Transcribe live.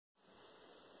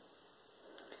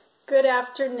Good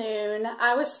afternoon.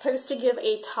 I was supposed to give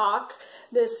a talk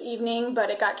this evening, but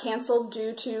it got canceled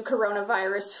due to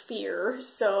coronavirus fear.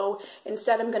 So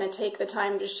instead, I'm going to take the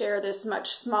time to share this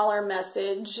much smaller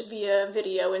message via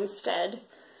video instead.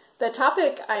 The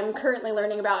topic I'm currently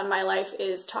learning about in my life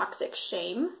is toxic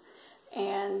shame,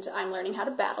 and I'm learning how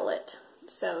to battle it.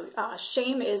 So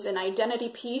shame is an identity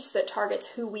piece that targets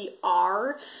who we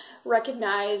are,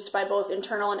 recognized by both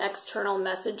internal and external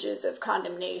messages of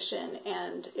condemnation,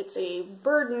 and it's a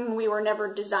burden we were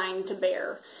never designed to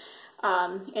bear.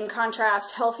 In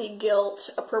contrast, healthy guilt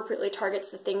appropriately targets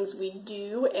the things we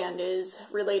do and is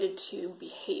related to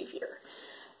behavior.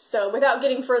 So without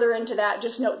getting further into that,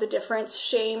 just note the difference.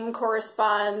 Shame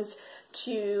corresponds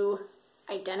to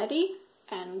identity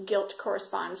and guilt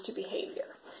corresponds to behavior.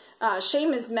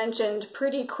 Shame is mentioned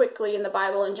pretty quickly in the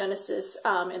Bible in Genesis.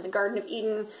 In the Garden of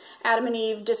Eden, Adam and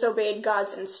Eve disobeyed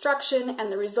God's instruction,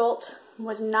 and the result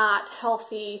was not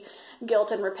healthy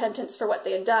guilt and repentance for what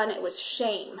they had done. It was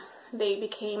shame. They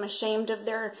became ashamed of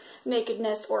their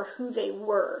nakedness or who they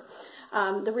were.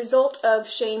 The result of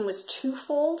shame was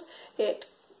twofold. It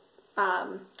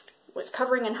was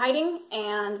covering and hiding,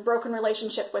 and broken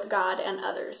relationship with God and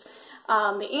others.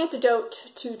 The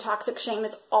antidote to toxic shame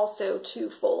is also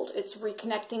twofold. It's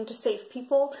reconnecting to safe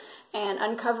people and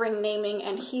uncovering, naming,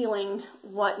 and healing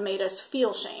what made us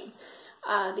feel shame.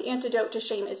 The antidote to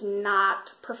shame is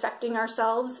not perfecting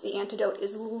ourselves. The antidote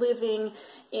is living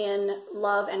in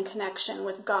love and connection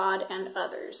with God and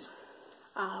others.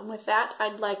 With that,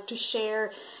 I'd like to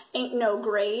share Ain't No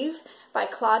Grave by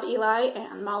Claude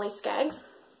and Molly Skaggs.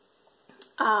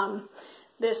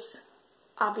 This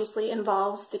obviously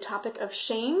involves the topic of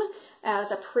shame as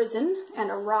a prison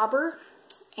and a robber,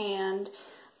 and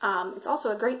it's also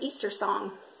a great Easter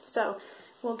song. So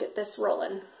we'll get this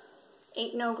rolling.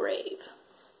 Ain't no grave.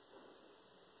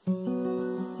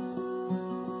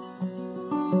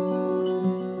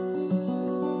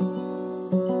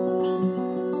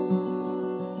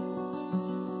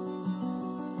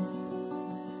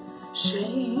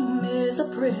 Shame is a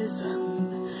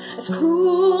prison as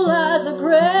cruel as a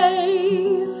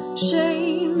grave.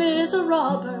 Shame is a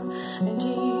robber, and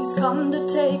he's come to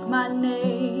take my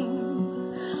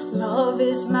name. Love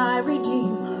is my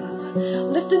redeemer,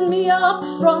 lifting me up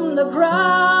from the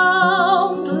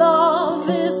ground. Love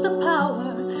is the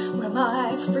power where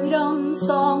my freedom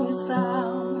song is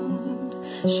found.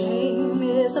 Shame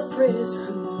is a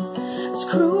prison as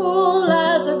cruel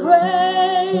as a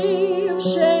grave.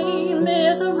 Shame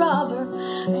is a robber,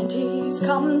 and he's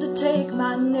come to take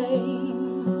my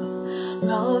name.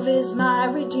 Love is my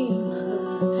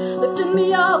redeemer, lifting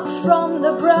me up from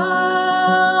the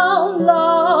ground.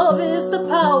 Love is the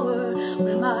power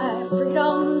where my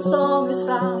freedom song is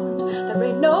found. There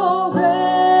ain't no grave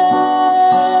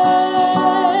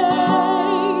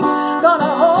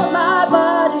gonna hold my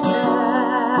body down.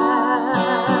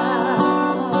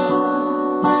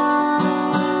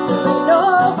 There ain't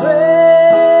no grave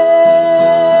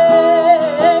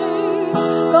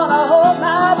gonna hold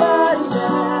my body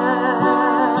down.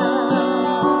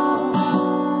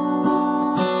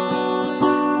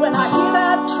 When I hear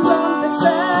that trumpet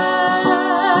sound,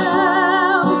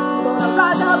 I'm gonna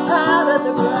rise up out of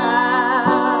the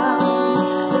ground.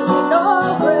 There ain't no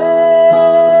grave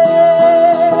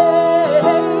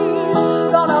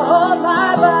gonna hold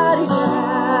my body down.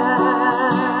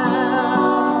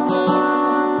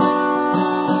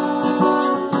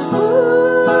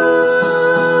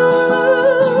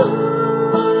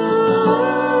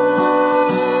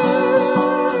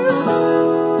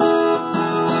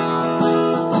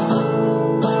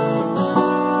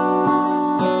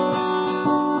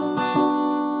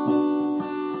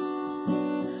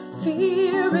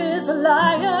 Fear is a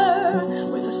liar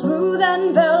with a smooth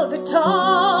and velvet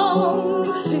tongue.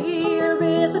 Fear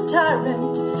is a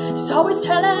tyrant, he's always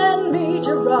telling me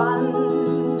to run.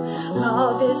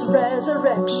 Love is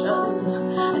resurrection,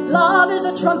 and love is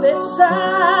a trumpet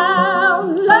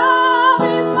sound. Love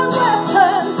is my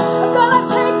weapon, I'm gonna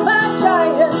take my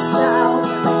giants down.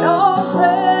 No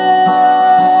grave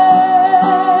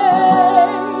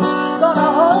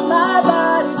gonna hold my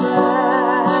body down.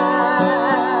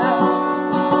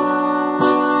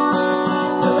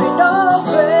 There ain't no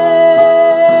grave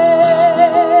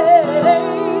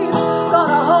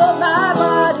gonna hold my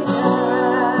body down.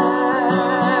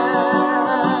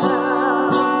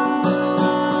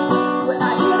 When I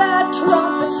hear that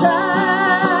trumpet sound,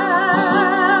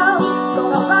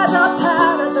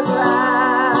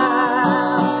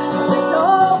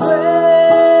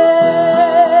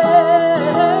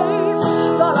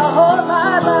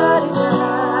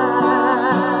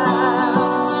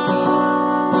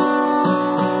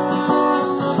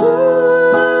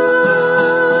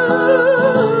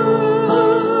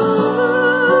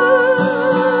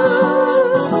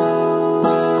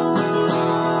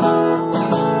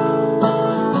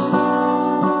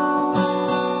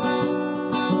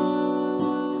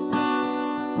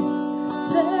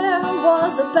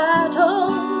 a battle,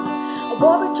 a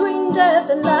war between death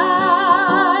and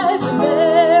life. And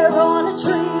there on a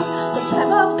tree, the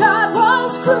Lamb of God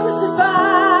was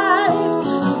crucified.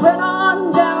 He went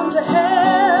on down to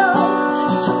hell,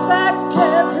 he took back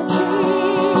every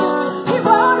key. He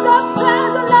rose up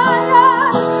as a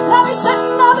lion, now he set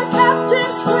all the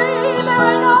captives free. There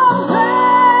ain't no grave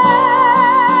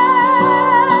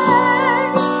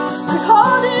could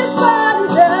hold his body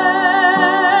down.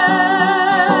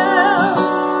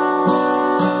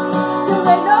 There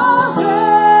ain't no grave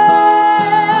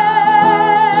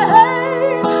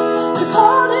could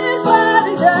hold his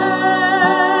body down.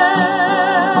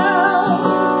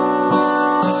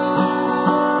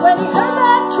 When he heard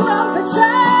that trumpet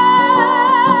sound,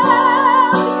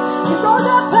 he rose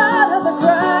up out of the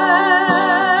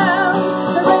ground.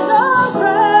 There ain't no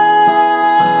grave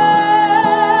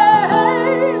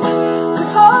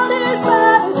could hold his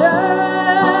body down.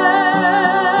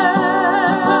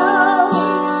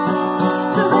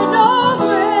 There ain't no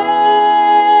grave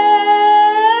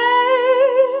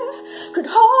could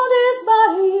hold his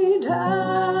body down.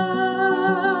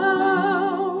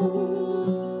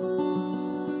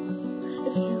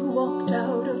 If you walked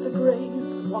out of the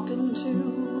grave, walk into.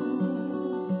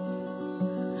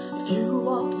 If you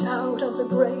walked out of the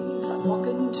grave, I'm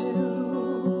walking too.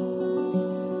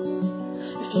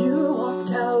 If you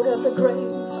walked out of the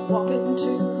grave, I'm walking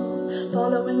too.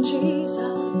 Following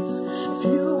Jesus. If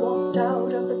you walked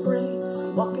out of the grave,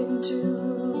 I'm walking too.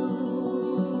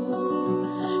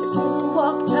 If you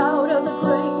walked out of the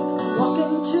grave, I'm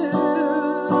walking too.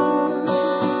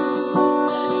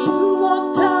 If you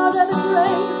walked out of the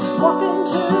grave, I'm walking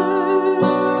too.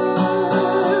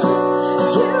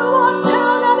 If you walked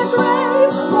out of the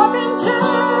grave, I'm walking too.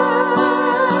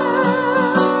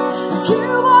 If you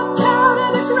walked out of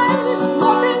the grave, I'm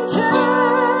walking too.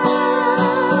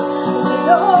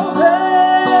 No grave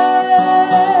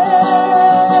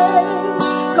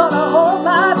gonna hold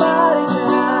my body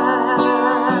down.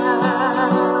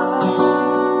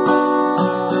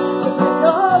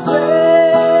 No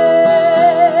grave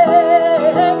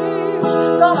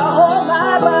gonna hold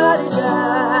my body down.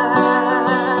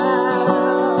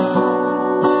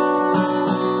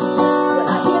 When I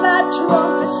hear that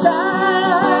trumpet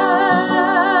sound,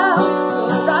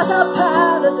 gonna rise up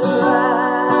out of the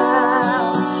ground.